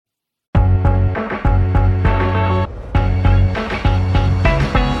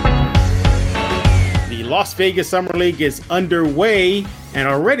Las Vegas Summer League is underway, and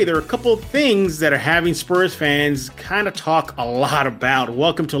already there are a couple of things that are having Spurs fans kind of talk a lot about.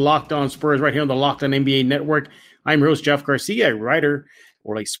 Welcome to Locked On Spurs right here on the Locked On NBA Network. I'm your host, Jeff Garcia, a writer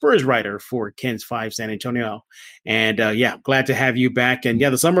or a Spurs writer for Ken's 5 San Antonio. And glad to have you back. And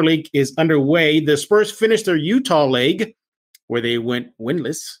the Summer League is underway. The Spurs finished their Utah leg where they went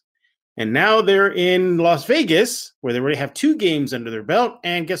winless. And now they're in Las Vegas where they already have 2 games under their belt.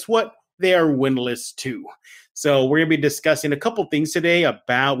 And guess what? They are winless too. So we're going to be discussing a couple things today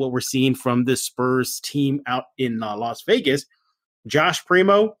about what we're seeing from the Spurs team out in Las Vegas. Josh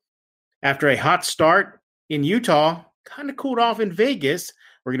Primo, after a hot start in Utah, kind of cooled off in Vegas.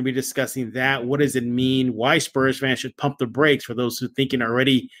 We're going to be discussing that. What does it mean? Why Spurs fans should pump the brakes for those who are thinking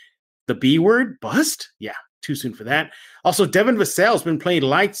already the B word, bust? Yeah, too soon for that. Also, Devin Vassell has been playing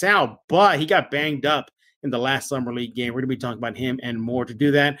lights out, but he got banged up in the last Summer League game. We're going to be talking about him and more. To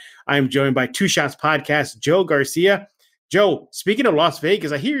do that, I am joined by Two Shots Podcast, Joe Garcia. Joe, speaking of Las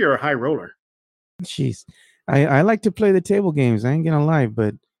Vegas, I hear you're a high roller. Jeez, I like to play the table games. I ain't gonna lie,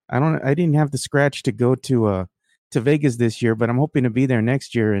 but I didn't have the scratch to go to Vegas this year, but I'm hoping to be there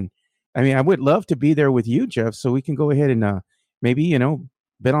next year. And I mean, I would love to be there with you, Jeff, so we can go ahead and maybe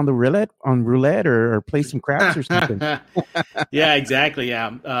bet on the roulette or play some craps or something. Yeah, exactly.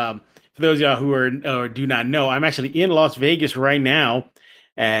 Yeah. For those of y'all who are or do not know, I'm actually in Las Vegas right now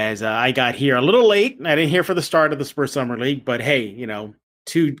as I got here a little late. I didn't hear for the start of the Spurs Summer League, but hey,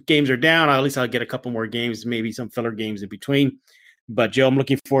 2 games are down. At least I'll get a couple more games, maybe some filler games in between. But Joe, I'm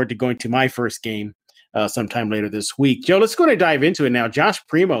looking forward to going to my first game sometime later this week. Joe, let's go and dive into it now. Josh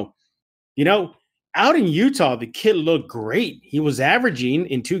Primo, out in Utah, the kid looked great. He was averaging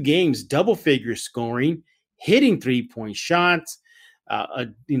in 2 games, double-figure scoring, hitting 3-point shots,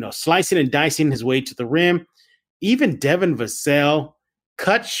 slicing and dicing his way to the rim. Even Devin Vassell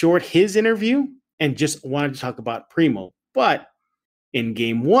cut short his interview and just wanted to talk about Primo. But in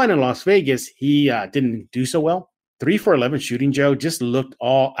game 1 in Las Vegas, he didn't do so well. 3 for 11 shooting, Joe, just looked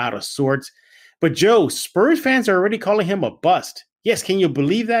all out of sorts. But Joe, Spurs fans are already calling him a bust. Yes, can you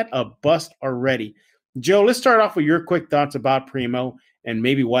believe that? A bust already. Joe, let's start off with your quick thoughts about Primo and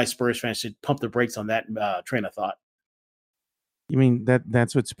maybe why Spurs fans should pump the brakes on that train of thought. You mean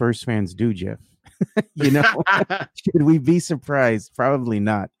that's what Spurs fans do, Jeff? Should we be surprised? Probably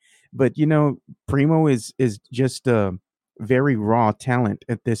not. But, Primo is just a very raw talent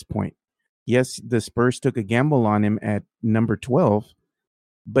at this point. Yes, the Spurs took a gamble on him at number 12,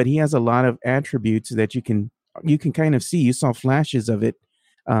 but he has a lot of attributes that you can kind of see. You saw flashes of it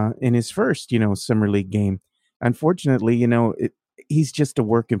in his first, Summer League game. Unfortunately, he's just a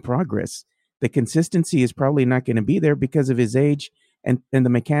work in progress. The consistency is probably not going to be there because of his age and the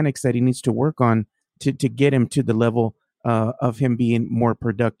mechanics that he needs to work on to get him to the level of him being more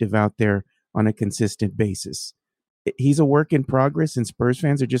productive out there on a consistent basis. He's a work in progress, and Spurs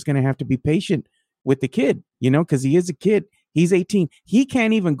fans are just going to have to be patient with the kid, because he is a kid. He's 18. He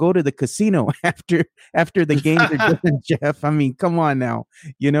can't even go to the casino after the games are done, Jeff. I mean, come on now,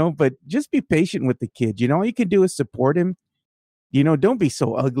 but just be patient with the kid. All you can do is support him. Don't be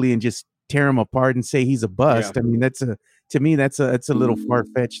so ugly and just tear him apart and say he's a bust. Yeah. I mean, to me, that's a little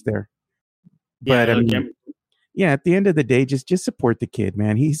far-fetched there. But at the end of the day, just support the kid,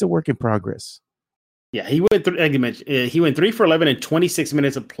 man. He's a work in progress. Yeah, he went through, like you mentioned, he went 3 for 11 in 26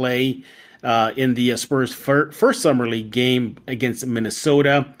 minutes of play in the Spurs' first Summer League game against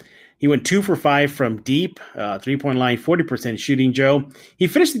Minnesota. He went 2 for 5 from deep, 3-point line, 40% shooting, Joe. He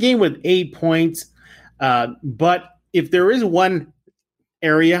finished the game with 8 points. But if there is one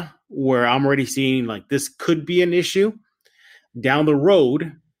area where I'm already seeing like this could be an issue down the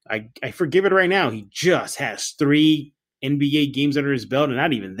road, I forgive it right now. He just has 3 NBA games under his belt, and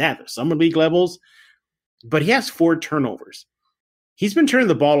not even that. They're Summer League levels. But he has 4 turnovers. He's been turning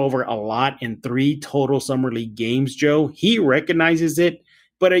the ball over a lot in 3 total Summer League games, Joe. He recognizes it.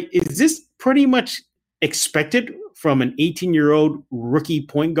 But is this pretty much expected from an 18-year-old rookie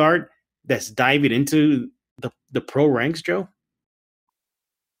point guard that's diving into the pro ranks, Joe?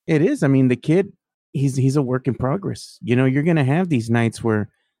 It is. I mean, the kid, he's a work in progress. You're going to have these nights where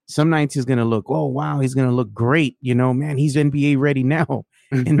some nights he's going to look, oh, wow, he's going to look great. Man, he's NBA ready now.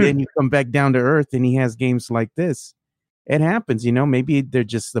 And then you come back down to earth and he has games like this. It happens, maybe they're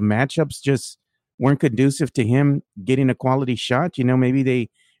just the matchups just weren't conducive to him getting a quality shot. Maybe they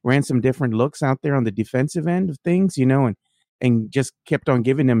ran some different looks out there on the defensive end of things, and just kept on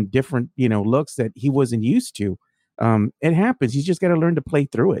giving him different, looks that he wasn't used to. It happens. He's just got to learn to play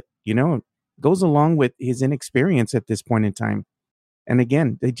through it. It goes along with his inexperience at this point in time. And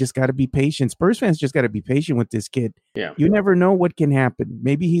again, they just got to be patient. Spurs fans just got to be patient with this kid. Yeah. You never know what can happen.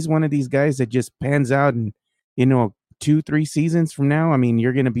 Maybe he's one of these guys that just pans out and, 2-3 seasons from now, I mean,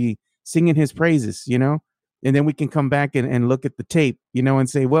 you're going to be singing his praises, and then we can come back and look at the tape, and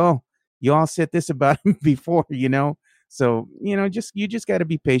say, well, you all said this about him before, So, you just got to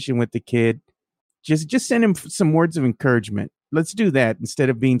be patient with the kid. Just send him some words of encouragement. Let's do that instead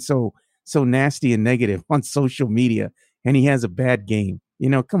of being so nasty and negative on social media. And he has a bad game.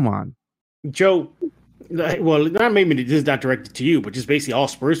 Come on. Joe, well, not maybe this is not directed to you, but just basically all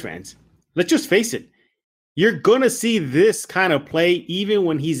Spurs fans. Let's just face it. You're going to see this kind of play even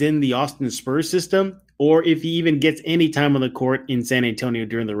when he's in the Austin Spurs system, or if he even gets any time on the court in San Antonio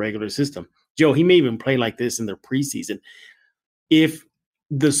during the regular system. Joe, he may even play like this in their preseason. If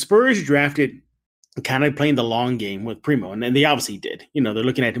the Spurs drafted kind of playing the long game with Primo, and they obviously did. They're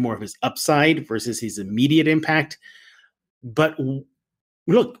looking at more of his upside versus his immediate impact. But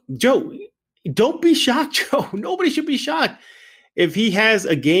look, Joe, don't be shocked, Joe. Nobody should be shocked if he has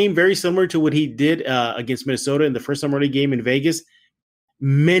a game very similar to what he did against Minnesota in the first summer league game in Vegas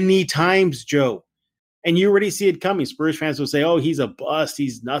many times, Joe. And you already see it coming. Spurs fans will say, oh, he's a bust.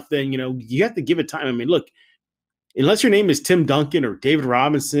 He's nothing. You have to give it time. I mean, look, unless your name is Tim Duncan or David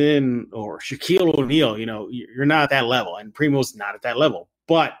Robinson or Shaquille O'Neal, you're not at that level. And Primo's not at that level.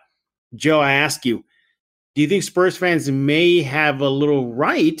 But, Joe, I ask you, do you think Spurs fans may have a little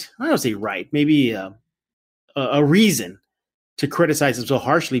right? I don't say right, maybe a reason to criticize him so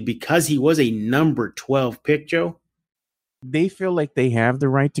harshly because he was a number 12 pick, Joe? They feel like they have the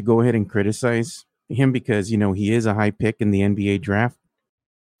right to go ahead and criticize him because, he is a high pick in the NBA draft.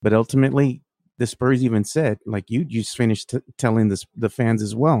 But ultimately, the Spurs even said, like you just finished telling the fans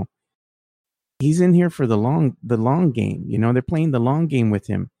as well, he's in here for the long game. They're playing the long game with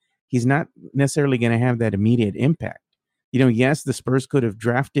him. He's not necessarily going to have that immediate impact. Yes, the Spurs could have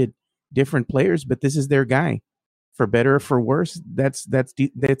drafted different players, but this is their guy. For better or for worse, that's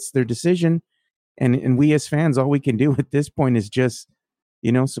their decision. And we as fans, all we can do at this point is just,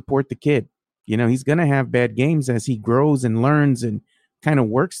 support the kid. He's going to have bad games as he grows and learns and kind of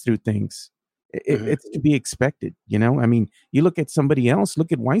works through things. It's to be expected, I mean, you look at somebody else,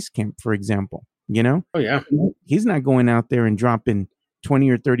 look at Weiskamp, for example, Oh, yeah. He's not going out there and dropping 20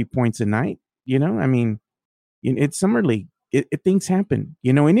 or 30 points a night, I mean, it's summer league. Things happen,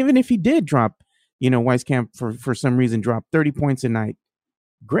 and even if he did drop, Weiskamp for some reason drop 30 points a night,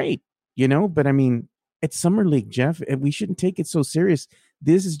 great, but I mean, it's summer league, Jeff, and we shouldn't take it so serious.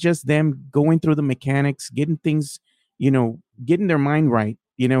 This is just them going through the mechanics, getting things, getting their mind right,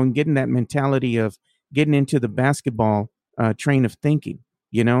 and getting that mentality of getting into the basketball train of thinking.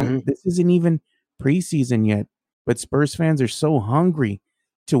 This isn't even preseason yet, but Spurs fans are so hungry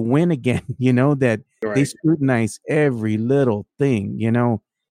to win again, that they scrutinize every little thing.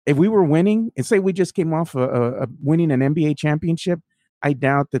 If we were winning, and say we just came off a winning an NBA championship, I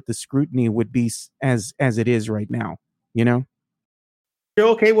doubt that the scrutiny would be as it is right now.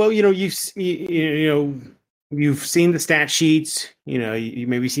 Okay, well, you've seen the stat sheets. You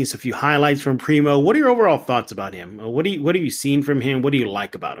maybe seen a few highlights from Primo. What are your overall thoughts about him? What have you seen from him? What do you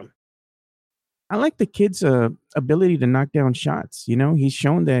like about him? I like the kid's ability to knock down shots. He's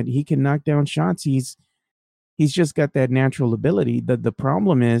shown that he can knock down shots. He's just got that natural ability. The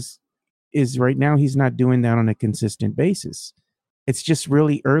problem is right now he's not doing that on a consistent basis. It's just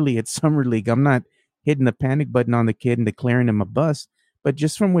really early at summer league. I'm not hitting the panic button on the kid and declaring him a bust, but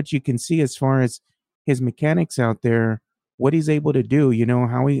just from what you can see as far as his mechanics out there, what he's able to do,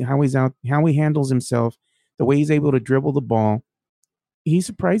 how he handles himself, the way he's able to dribble the ball, he's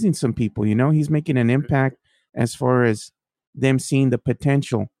surprising some people. He's making an impact as far as them seeing the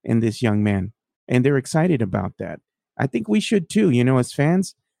potential in this young man, and they're excited about that. I think we should too. As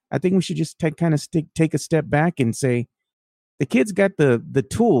fans, I think we should just take a step back and say, the kid's got the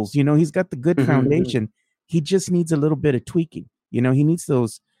tools. He's got the good foundation. He just needs a little bit of tweaking. He needs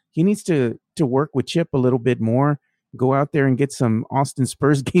to work with Chip a little bit more, go out there and get some Austin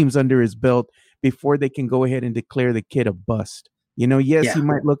Spurs games under his belt before they can go ahead and declare the kid a bust. He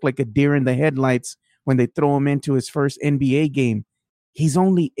might look like a deer in the headlights when they throw him into his first NBA game. He's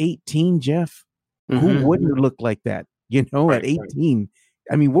only 18, Jeff. Who wouldn't look like that, at 18?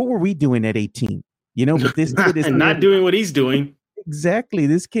 I mean, what were we doing at 18? But this kid is not doing what he's doing. Exactly.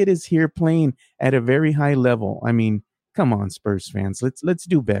 This kid is here playing at a very high level. I mean, come on, Spurs fans. Let's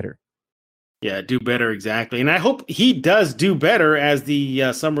do better. Yeah, do better. Exactly. And I hope he does do better as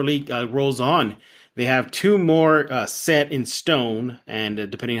the summer league rolls on. They have two more set in stone,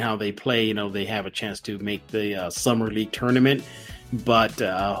 and depending on how they play, they have a chance to make the summer league tournament. But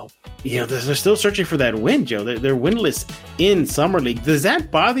they're still searching for that win, Joe. They're winless in summer league. Does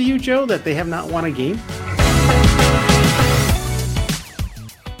that bother you, Joe, that they have not won a game?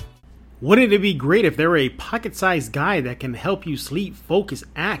 Wouldn't it be great if there were a pocket-sized guy that can help you sleep, focus,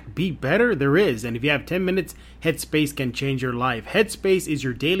 act, be better? There is, and if you have 10 minutes, Headspace can change your life. Headspace is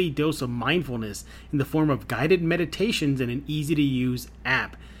your daily dose of mindfulness in the form of guided meditations and an easy-to-use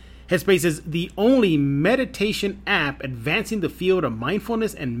app. Headspace is the only meditation app advancing the field of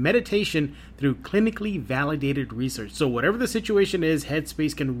mindfulness and meditation through clinically validated research. So whatever the situation is,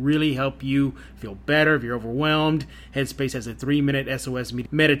 Headspace can really help you feel better if you're overwhelmed. Headspace has a 3-minute SOS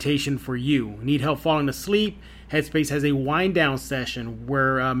meditation for you. Need help falling asleep? Headspace has a wind down session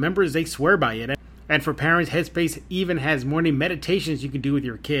where members, they swear by it. And for parents, Headspace even has morning meditations you can do with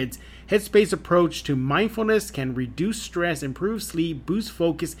your kids. Headspace's approach to mindfulness can reduce stress, improve sleep, boost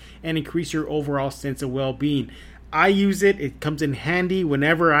focus, and increase your overall sense of well-being. I use it. It comes in handy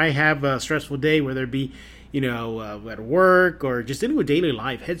whenever I have a stressful day, whether it be, at work or just in daily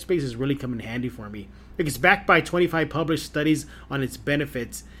life. Headspace has really come in handy for me. It's backed by 25 published studies on its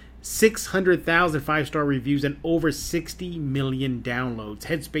benefits, 600,000 5-star reviews, and over 60 million downloads.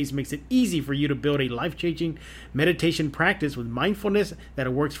 Headspace makes it easy for you to build a life-changing meditation practice with mindfulness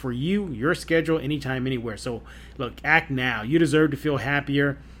that works for you, your schedule, anytime, anywhere. So, look, act now. You deserve to feel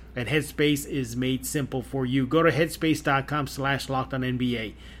happier, and Headspace is made simple for you. Go to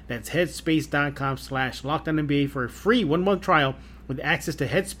headspace.com/LockedOnNBA. That's headspace.com/LockedOnNBA for a free 1-month trial with access to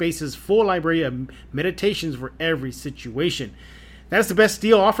Headspace's full library of meditations for every situation. That's the best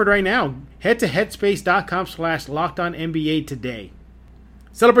deal offered right now. Head to headspace.com/LockedOnNBA today.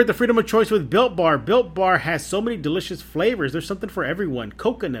 Celebrate the freedom of choice with Built Bar. Built Bar has so many delicious flavors. There's something for everyone.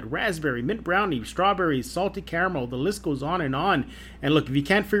 Coconut, raspberry, mint brownie, strawberry, salty caramel. The list goes on and on. And look, if you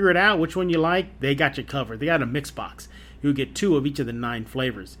can't figure it out which one you like, they got you covered. They got a mix box. You'll get 2 of each of the 9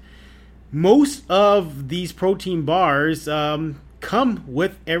 flavors. Most of these protein bars come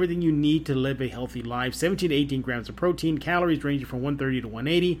with everything you need to live a healthy life. 17 to 18 grams of protein, calories ranging from 130 to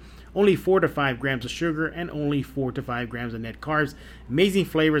 180, only 4 to 5 grams of sugar, and only 4 to 5 grams of net carbs. Amazing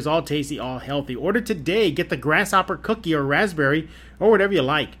flavors, all tasty, all healthy. Order today. Get the grasshopper cookie or raspberry or whatever you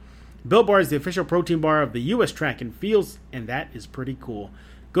like. Built Bar is the official protein bar of the U.S. track and fields, and that is pretty cool.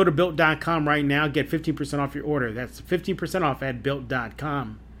 Go to Built.com right now. Get 15% off your order. That's 15% off at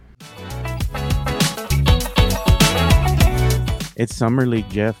Built.com. It's summer league,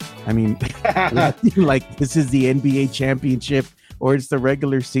 Jeff. I mean, like this is the NBA championship or it's the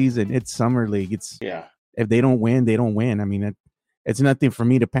regular season. It's summer league. If they don't win, they don't win. I mean, it's nothing for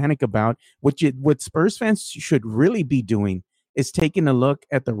me to panic about. What Spurs fans should really be doing is taking a look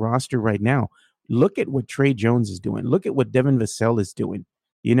at the roster right now. Look at what Trey Jones is doing. Look at what Devin Vassell is doing.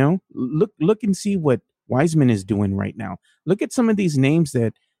 Look and see what Wiseman is doing right now. Look at some of these names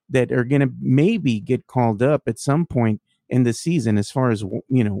that are going to maybe get called up at some point in the season, as far as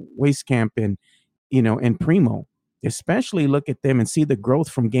Waistcamp and Primo. Especially look at them and see the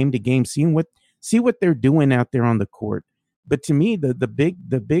growth from game to game, see what they're doing out there on the court. But to me, the big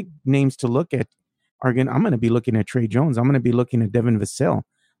names to look at I'm going to be looking at Trey Jones. I'm going to be looking at Devin Vassell.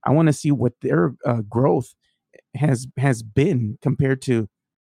 I want to see what their growth has been compared to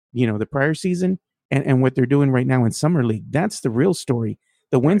the prior season and what they're doing right now in summer league. That's the real story.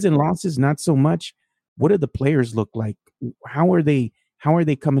 The wins and losses, not so much. What do the players look like? How are they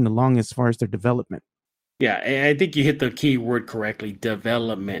coming along as far as their development? Yeah, I think you hit the key word correctly,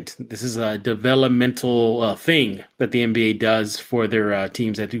 development. This is a developmental thing that the NBA does for their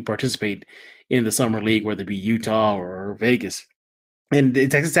teams that do participate in the summer league, whether it be Utah or Vegas. And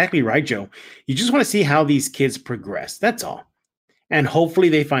it's exactly right, Joe. You just want to see how these kids progress. That's all. And hopefully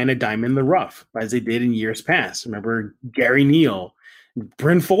they find a diamond in the rough, as they did in years past. Remember Gary Neal,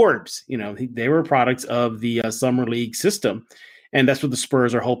 Bryn Forbes, they were products of the summer league system. And that's what the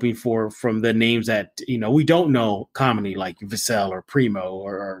Spurs are hoping for from the names that, we don't know commonly, like Vassell or Primo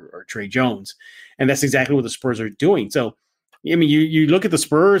or Trey Jones. And that's exactly what the Spurs are doing. So, I mean, you look at the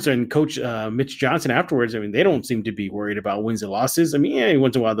Spurs and Coach Mitch Johnson afterwards. I mean, they don't seem to be worried about wins and losses. I mean,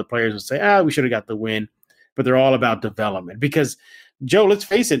 once in a while the players will say, we should have got the win. But they're all about development. Because, Joe, let's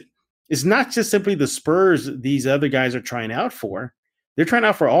face it, it's not just simply the Spurs these other guys are trying out for. They're trying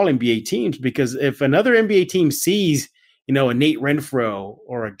out for all NBA teams, because if another NBA team sees, a Nate Renfro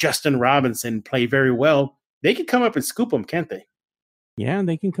or a Justin Robinson play very well, they can come up and scoop them, can't they? Yeah,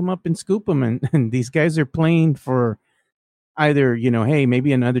 they can come up and scoop them. And these guys are playing for either, hey,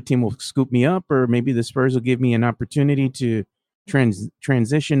 maybe another team will scoop me up, or maybe the Spurs will give me an opportunity to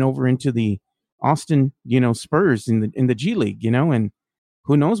transition over into the Austin, Spurs in the G League, and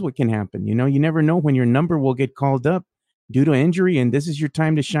who knows what can happen. You never know when your number will get called up due to injury, and this is your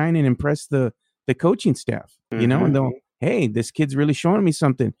time to shine and impress the coaching staff, and they'll, hey, this kid's really showing me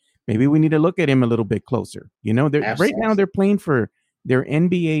something. Maybe we need to look at him a little bit closer. They're right now they're playing for their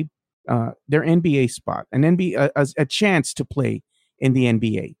NBA spot, an NBA a chance to play in the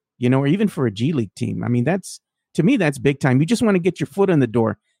NBA, or even for a G League team. I mean, to me that's big time. You just want to get your foot in the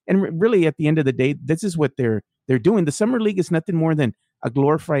door, and really at the end of the day, this is what they're doing. The summer league is nothing more than a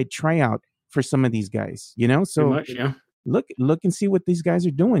glorified tryout for some of these guys. So much, yeah. Look and see what these guys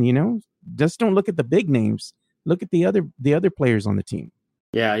are doing. Just don't look at the big names. Look at the other players on the team.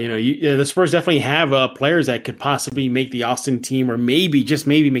 Yeah, the Spurs definitely have players that could possibly make the Austin team, or maybe, just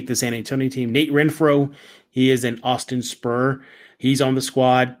maybe, make the San Antonio team. Nate Renfro, he is an Austin Spur. He's on the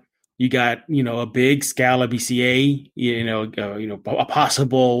squad. You got, a big Scala BCA, a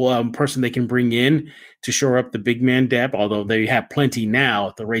possible person they can bring in to shore up the big man depth, although they have plenty now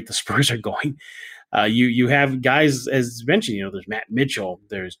at the rate the Spurs are going. You have guys, as mentioned, there's Matt Mitchell,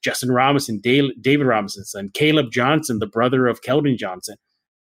 there's Justin Robinson, David Robinson's son, Caleb Johnson, the brother of Keldon Johnson.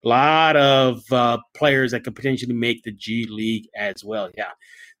 A lot of players that could potentially make the G League as well. Yeah.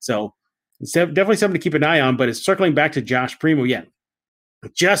 So it's definitely something to keep an eye on, but it's circling back to Josh Primo. Yeah.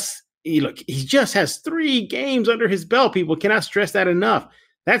 He just has 3 games under his belt. People cannot stress that enough.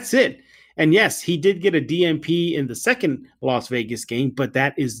 That's it. And yes, he did get a DNP in the second Las Vegas game, but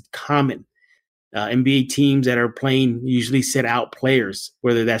that is common. NBA teams that are playing usually sit out players,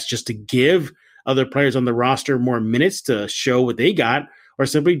 whether that's just to give other players on the roster more minutes to show what they got, or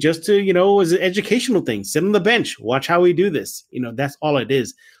simply just to, as an educational thing, sit on the bench, watch how we do this. That's all it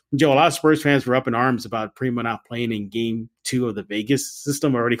is. Joe, a lot of Spurs fans were up in arms about Primo not playing in game 2 of the Vegas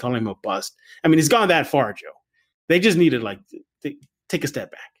system, already calling him a bust. I mean, it's gone that far, Joe. They just need to take a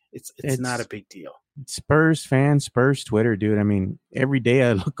step back. It's not a big deal. Spurs fans, Spurs Twitter, dude. I mean, every day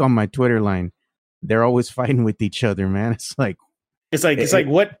I look on my Twitter line, they're always fighting with each other, man. It's like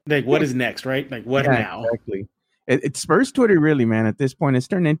what is next, right? Like what now? Exactly. It's Spurs Twitter, really, man. At this point, it's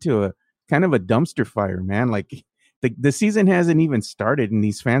turned into a kind of a dumpster fire, man. Like the season hasn't even started, and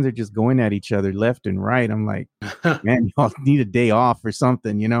these fans are just going at each other left and right. I'm like, man, y'all need a day off or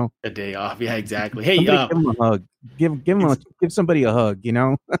something, A day off, yeah, exactly. Hey, give them a hug. Give somebody a hug,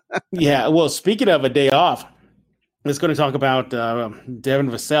 Yeah. Well, speaking of a day off, let's go to talk about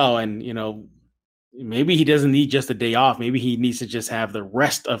Devin Vassell, and maybe he doesn't need just a day off. Maybe he needs to just have the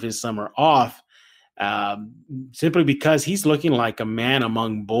rest of his summer off. Simply because he's looking like a man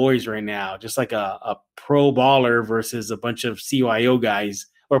among boys right now, just like a pro baller versus a bunch of CYO guys,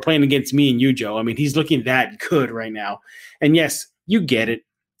 or playing against me and you, Joe. I mean, he's looking that good right now. And yes, you get it.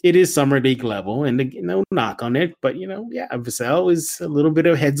 It is summer league level, and no knock on it. But, Vassell is a little bit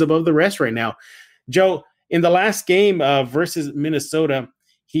of heads above the rest right now. Joe, in the last game versus Minnesota,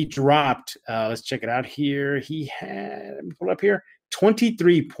 he dropped, let's check it out here. He had, let me pull up here,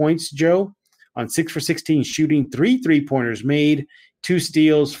 23 points, Joe, on 6 for 16 shooting, 3 3-pointers made, 2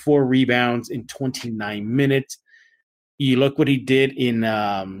 steals, 4 rebounds in 29 minutes. You look what he did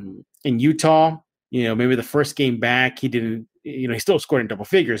in Utah. Maybe the first game back, he didn't. He still scored in double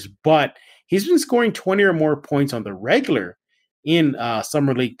figures, but he's been scoring 20 or more points on the regular in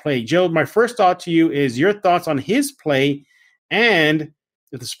summer league play. Joe, my first thought to you is your thoughts on his play, and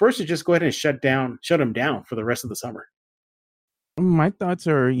if the Spurs should just go ahead and shut him down for the rest of the summer. My thoughts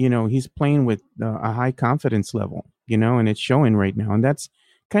are, he's playing with a high confidence level, and it's showing right now. And that's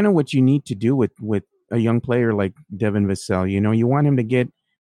kind of what you need to do with a young player like Devin Vassell. You want him to get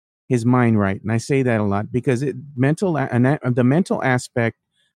his mind right. And I say that a lot because the mental aspect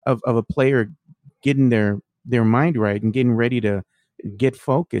of a player getting their mind right and getting ready to get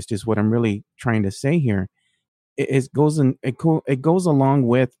focused is what I'm really trying to say here. It goes along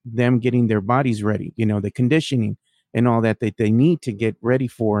with them getting their bodies ready, the conditioning and all that they need to get ready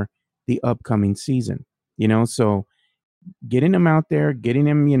for the upcoming season, so getting him out there, getting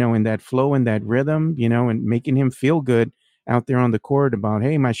him, in that flow and that rhythm, and making him feel good out there on the court about,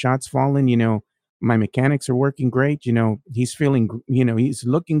 hey, my shot's falling, my mechanics are working great. He's feeling, he's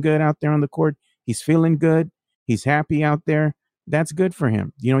looking good out there on the court. He's feeling good. He's happy out there. That's good for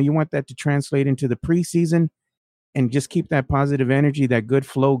him. You want that to translate into the preseason and just keep that positive energy, that good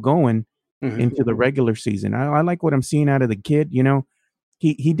flow going into the regular season. I like what I'm seeing out of the kid.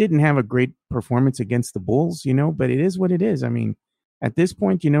 He didn't have a great performance against the Bulls, but it is what it is. I mean, at this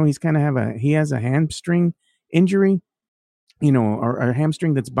point, he's kind of he has a hamstring injury, or a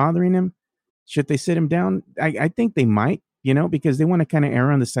hamstring that's bothering him. Should they sit him down? I think they might, because they want to kind of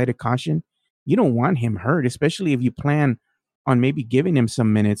err on the side of caution. You don't want him hurt, especially if you plan on maybe giving him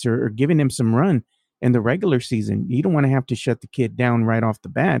some minutes or giving him some run in the regular season. You don't want to have to shut the kid down right off the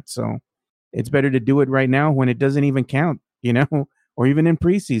bat. So it's better to do it right now when it doesn't even count, or even in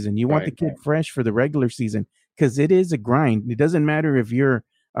preseason. You want the kid fresh for the regular season because it is a grind. It doesn't matter if you're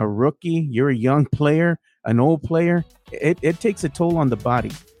a rookie, you're a young player, an old player. It takes a toll on the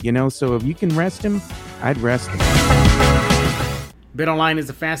body, So if you can rest him, I'd rest him. BetOnline is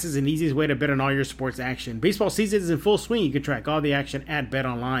the fastest and easiest way to bet on all your sports action. Baseball season is in full swing. You can track all the action at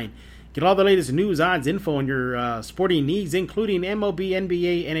BetOnline. Get all the latest news, odds, info on your sporting needs, including MLB,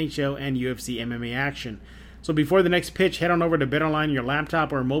 NBA, NHL, and UFC MMA action. So before the next pitch, head on over to BetOnline on your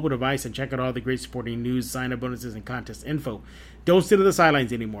laptop or mobile device and check out all the great sporting news, sign-up bonuses, and contest info. Don't sit on the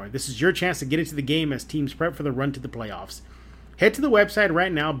sidelines anymore. This is your chance to get into the game as teams prep for the run to the playoffs. Head to the website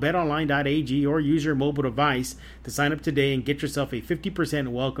right now, betonline.ag, or use your mobile device to sign up today and get yourself a 50%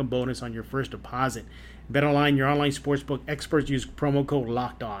 welcome bonus on your first deposit. BetOnline, your online sportsbook experts, use promo code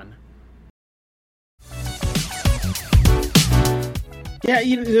LOCKEDON. Yeah,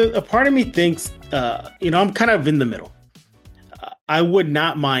 a part of me thinks, I'm kind of in the middle. I would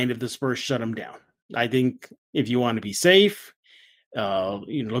not mind if the Spurs shut him down. I think if you want to be safe,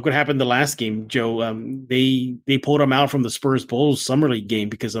 look what happened the last game, Joe. They pulled him out from the Spurs Bulls Summer League game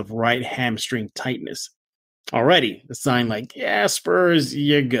because of right hamstring tightness. Already, a sign like, yeah, Spurs,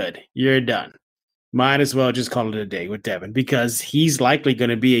 you're good. You're done. Might as well just call it a day with Devin because he's likely going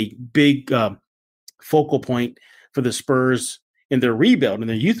to be a big focal point for the Spurs in their rebuild and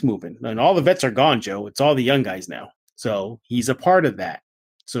their youth movement. And all the vets are gone, Joe. It's all the young guys now. So he's a part of that.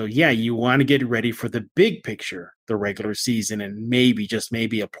 So, yeah, you want to get ready for the big picture, the regular season, and maybe, just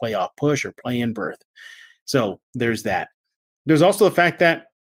maybe, a playoff push or play-in berth. So there's that. There's also the fact that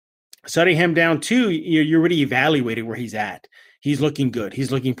shutting him down, too, you're already evaluating where he's at. He's looking good.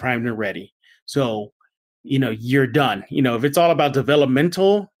 He's looking primed and ready. So, you're done. If it's all about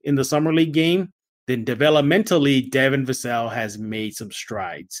developmental in the Summer League game, then developmentally, Devin Vassell has made some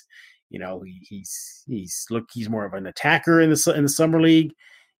strides. He's more of an attacker in the Summer League.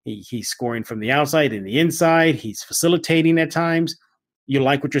 He's scoring from the outside and the inside. He's facilitating at times. You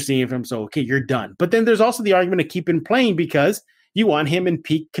like what you're seeing from him, so okay, you're done. But then there's also the argument of keeping playing because you want him in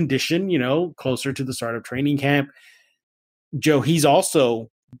peak condition, closer to the start of training camp. Joe, he's also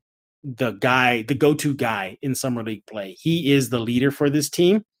the go-to guy in Summer League play. He is the leader for this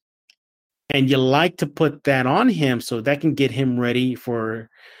team. And you like to put that on him so that can get him ready for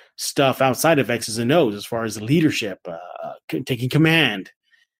stuff outside of X's and O's as far as leadership, taking command.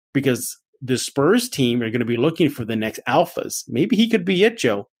 Because the Spurs team are going to be looking for the next alphas. Maybe he could be it,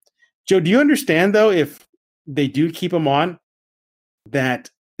 Joe. Joe, do you understand, though, if they do keep him on, that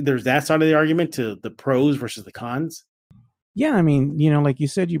there's that side of the argument to the pros versus the cons? Yeah, I mean, like you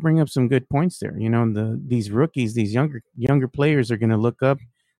said, you bring up some good points there. These rookies, these younger players are going to look up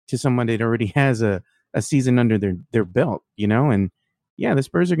to someone that already has a season under their belt, and yeah, the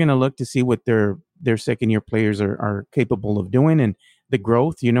Spurs are going to look to see what their second-year players are capable of doing and the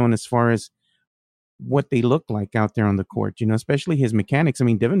growth, and as far as what they look like out there on the court, especially his mechanics. I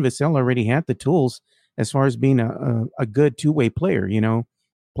mean, Devin Vassell already had the tools as far as being a good two-way player,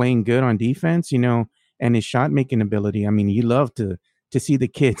 playing good on defense, and his shot-making ability. I mean, you love to see the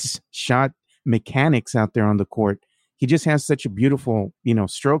kid's shot mechanics out there on the court. He just has such a beautiful,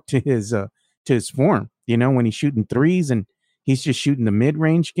 stroke to his form, when he's shooting threes and he's just shooting the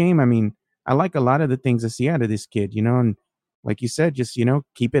mid-range game. I mean, I like a lot of the things I see out of this kid, and like you said, just,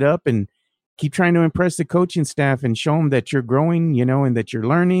 keep it up and keep trying to impress the coaching staff and show them that you're growing, and that you're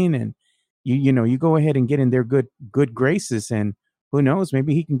learning, and you go ahead and get in their good graces, and who knows,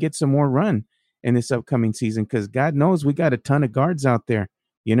 maybe he can get some more run in this upcoming season because God knows we got a ton of guards out there.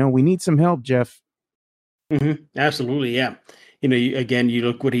 We need some help, Jeff. Mm-hmm. Absolutely, yeah. You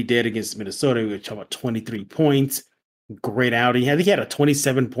look what he did against Minnesota. We were talking about 23 points, great outing. I think he had a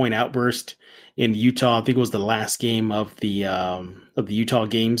 27-point outburst in Utah. I think it was the last game of the Utah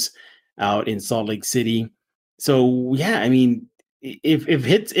games out in Salt Lake City. So yeah, I mean, if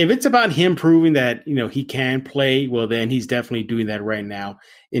it's about him proving that he can play, well, then he's definitely doing that right now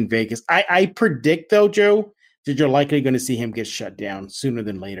in Vegas. I predict though, Joe, that you're likely going to see him get shut down sooner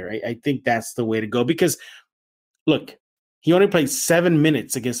than later. I think that's the way to go because. Look, he only played 7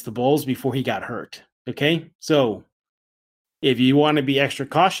 minutes against the Bulls before he got hurt. Okay? So if you want to be extra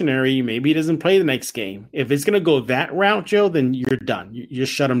cautionary, maybe he doesn't play the next game. If it's going to go that route, Joe, then you're done. You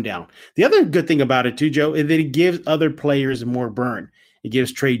just shut him down. The other good thing about it, too, Joe, is that it gives other players more burn. It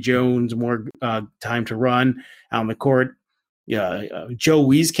gives Trey Jones more time to run out on the court. Joe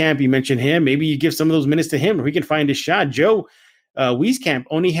Wieskamp, you mentioned him. Maybe you give some of those minutes to him if he can find his shot. Joe, Wieskamp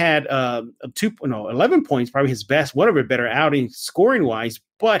only had 11 points, probably his best, one of his better outings scoring wise,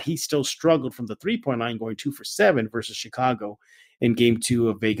 but he still struggled from the 3-point line, going 2 for 7 versus Chicago in game 2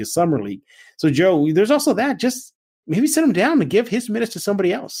 of Vegas Summer League. So, Joe, there's also that. Just maybe send him down and give his minutes to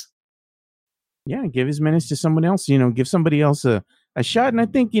somebody else. Yeah, give his minutes to someone else, give somebody else a shot. And I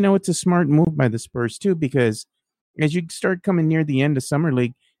think, it's a smart move by the Spurs too, because as you start coming near the end of Summer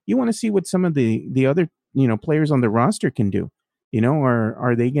League, you want to see what some of the other, players on the roster can do.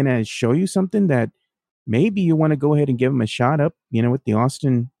 Are they going to show you something that maybe you want to go ahead and give them a shot up, with the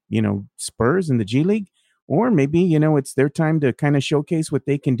Austin, Spurs in the G League? Or maybe, it's their time to kind of showcase what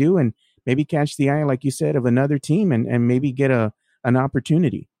they can do and maybe catch the eye, like you said, of another team and maybe get an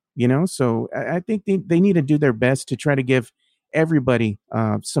opportunity. So I think they need to do their best to try to give everybody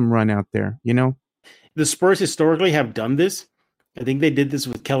some run out there. The Spurs historically have done this. I think they did this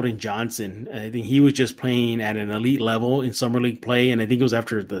with Keldon Johnson. I think he was just playing at an elite level in Summer League play, and I think it was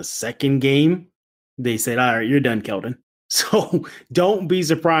after the second game they said, all right, you're done, Keldon. So don't be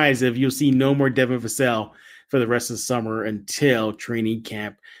surprised if you'll see no more Devin Vassell for the rest of the summer until training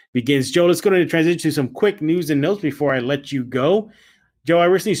camp begins. Joe, let's go to transition to some quick news and notes before I let you go. Joe, I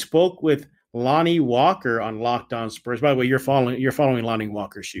recently spoke with Lonnie Walker on Locked On Spurs. By the way, you're following Lonnie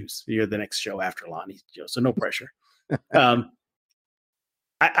Walker's shoes. You're the next show after Lonnie, Joe. So no pressure.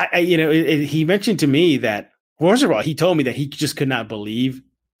 He mentioned to me that, first of all, he told me that he just could not believe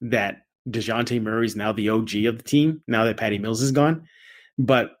that DeJounte Murray is now the OG of the team now that Patty Mills is gone.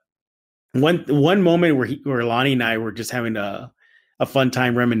 But one moment where Lonnie and I were just having a fun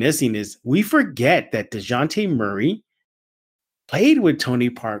time reminiscing is we forget that DeJounte Murray played with Tony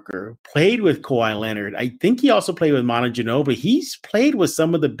Parker, played with Kawhi Leonard. I think he also played with Manu Ginobili. He's played with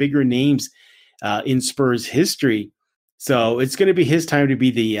some of the bigger names in Spurs history. So it's going to be his time to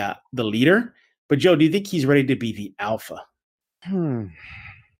be the leader. But Joe, do you think he's ready to be the alpha?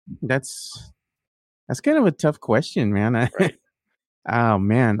 That's kind of a tough question, man. Right. Oh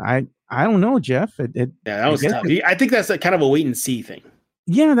man, I don't know, Jeff. That was tough. I think that's kind of a wait and see thing.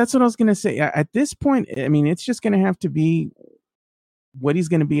 Yeah, that's what I was going to say. At this point, I mean, it's just going to have to be what he's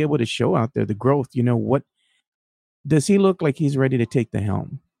going to be able to show out there, the growth. What does he look like he's ready to take the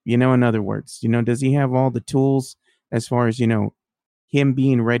helm? In other words, does he have all the tools as far as, him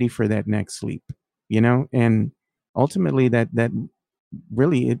being ready for that next leap, and ultimately that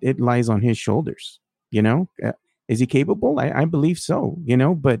really it lies on his shoulders, is he capable? I believe so,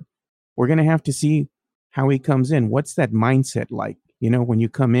 but we're going to have to see how he comes in. What's that mindset like, when you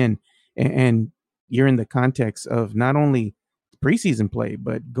come in and you're in the context of not only preseason play,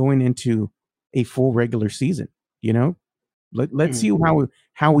 but going into a full regular season, let's see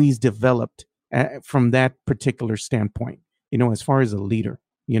how he's developed from that particular standpoint, as far as a leader,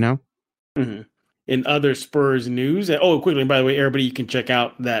 Mm-hmm. In other Spurs news, quickly, by the way, everybody, you can check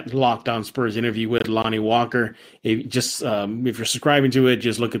out that Locked On Spurs interview with Lonnie Walker. If you're subscribing to it,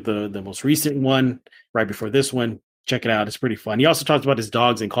 just look at the most recent one right before this one. Check it out. It's pretty fun. He also talks about his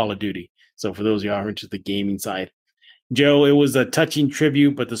dogs in Call of Duty. So for those of you who are into the gaming side, Joe, it was a touching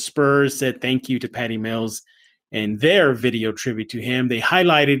tribute, but the Spurs said thank you to Patty Mills and their video tribute to him. They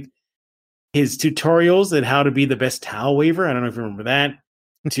highlighted his tutorials on how to be the best towel waver. I don't know if you remember that.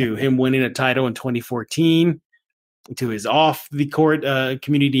 To him winning a title in 2014, to his off the court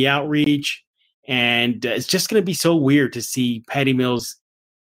community outreach. And it's just going to be so weird to see Patty Mills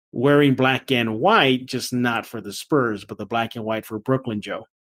wearing black and white, just not for the Spurs, but the black and white for Brooklyn, Joe.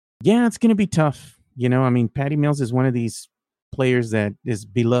 Yeah, it's going to be tough. I mean, Patty Mills is one of these players that is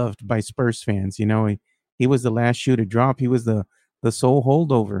beloved by Spurs fans. He was the last shoe to drop. He was the sole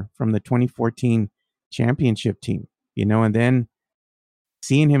holdover from the 2014 championship team, and then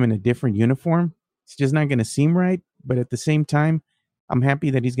seeing him in a different uniform, it's just not going to seem right. But at the same time, I'm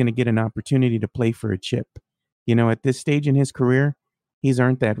happy that he's going to get an opportunity to play for a chip. At this stage in his career, he's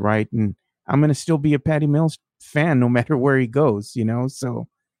earned that right. And I'm going to still be a Patty Mills fan no matter where he goes, so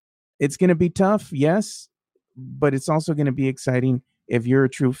it's going to be tough, yes, but it's also going to be exciting if you're a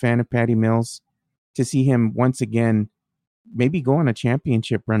true fan of Patty Mills to see him once again maybe go on a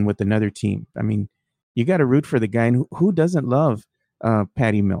championship run with another team. I mean, you got to root for the guy, and who doesn't love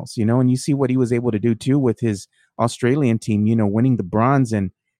Patty Mills, and you see what he was able to do too with his Australian team, winning the bronze.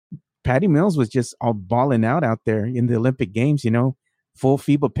 And Patty Mills was just all balling out there in the Olympic Games, full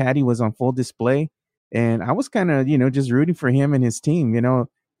FIBA Patty was on full display. And I was kind of, just rooting for him and his team.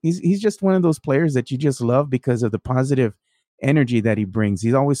 He's just one of those players that you just love because of the positive energy that he brings.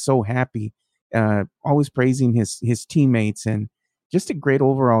 He's always so happy, always praising his teammates, and just a great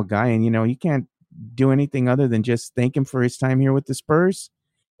overall guy. And, you can't do anything other than just thank him for his time here with the Spurs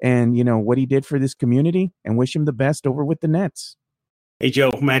and, what he did for this community, and wish him the best over with the Nets. Hey,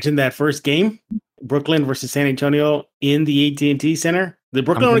 Joe, imagine that first game, Brooklyn versus San Antonio in the AT&T Center. The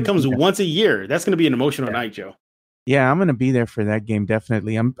Brooklyn only comes once a year. That's going to be an emotional night, Joe. Yeah, I'm going to be there for that game,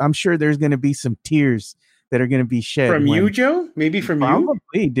 definitely. I'm sure there's going to be some tears that are going to be shed. From you, Joe? Maybe from probably,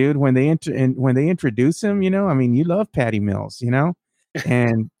 you? Dude, when they introduce him, I mean, you love Patty Mills,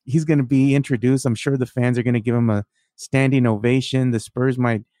 and he's going to be introduced. I'm sure the fans are going to give him a standing ovation. The Spurs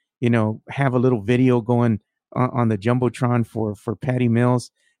might, have a little video going on the Jumbotron for Patty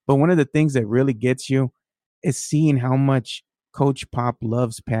Mills. But one of the things that really gets you is seeing how much Coach Pop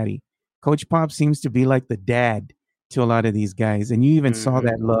loves Patty. Coach Pop seems to be like the dad to a lot of these guys. And you even saw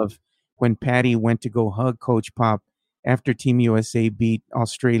that love when Patty went to go hug Coach Pop after Team USA beat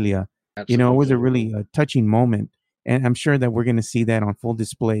Australia. Absolutely. It was a really touching moment. And I'm sure that we're going to see that on full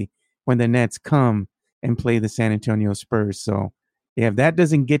display when the Nets come and play the San Antonio Spurs. So, yeah, if that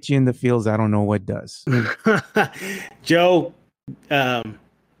doesn't get you in the fields, I don't know what does. Joe,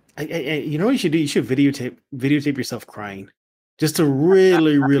 you know what you should do? You should videotape yourself crying. Just to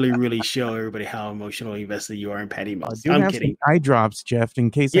really, really, really show everybody how emotionally invested you are in Patty Mills. I'm kidding. Eye drops, Jeff,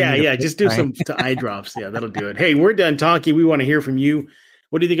 in case. Yeah. Just do some eye drops. Yeah, that'll do it. Hey, we're done talking. We want to hear from you.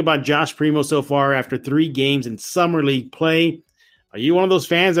 What do you think about Josh Primo so far after 3 games in Summer League play? Are you one of those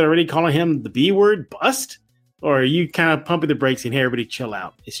fans that are already calling him the B word, bust? Or are you kind of pumping the brakes and, hey, everybody chill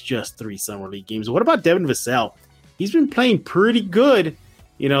out? It's just 3 Summer League games. What about Devin Vassell? He's been playing pretty good,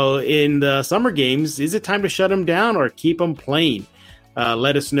 in the summer games. Is it time to shut him down or keep him playing?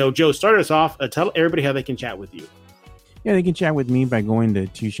 Let us know. Joe, start us off. Tell everybody how they can chat with you. Yeah, they can chat with me by going to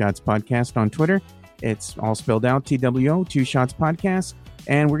Two Shots Podcast on Twitter. It's all spelled out, TWO, Two Shots Podcast.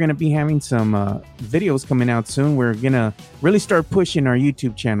 And we're going to be having some videos coming out soon. We're going to really start pushing our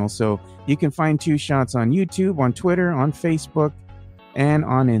YouTube channel. So you can find Two Shots on YouTube, on Twitter, on Facebook, and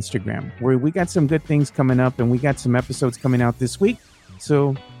on Instagram. We got some good things coming up, and we got some episodes coming out this week.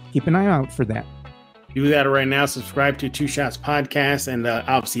 So keep an eye out for that. Do that right now. Subscribe to Two Shots Podcast, and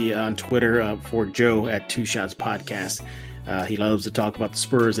obviously on Twitter for Joe at Two Shots Podcast. He loves to talk about the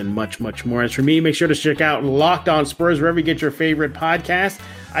Spurs and much, much more. As for me, make sure to check out Locked On Spurs wherever you get your favorite podcast.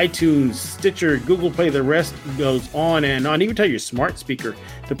 iTunes, Stitcher, Google Play. The rest goes on and on. Even tell your smart speaker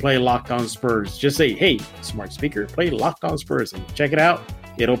to play Locked On Spurs. Just say, hey, smart speaker, play Locked On Spurs, and check it out.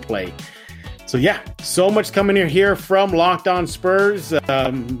 It'll play. So, yeah, so much coming in here from Locked On Spurs.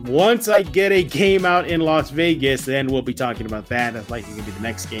 Once I get a game out in Las Vegas, then we'll be talking about that. That's likely going to be the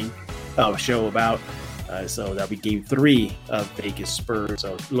next game show about. So that'll be game 3 of Vegas Spurs.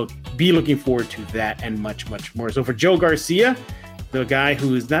 So be looking forward to that and much, much more. So for Joe Garcia, the guy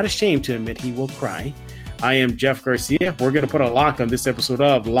who is not ashamed to admit he will cry, I am Jeff Garcia. We're going to put a lock on this episode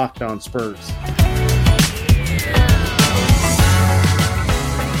of Locked On Spurs.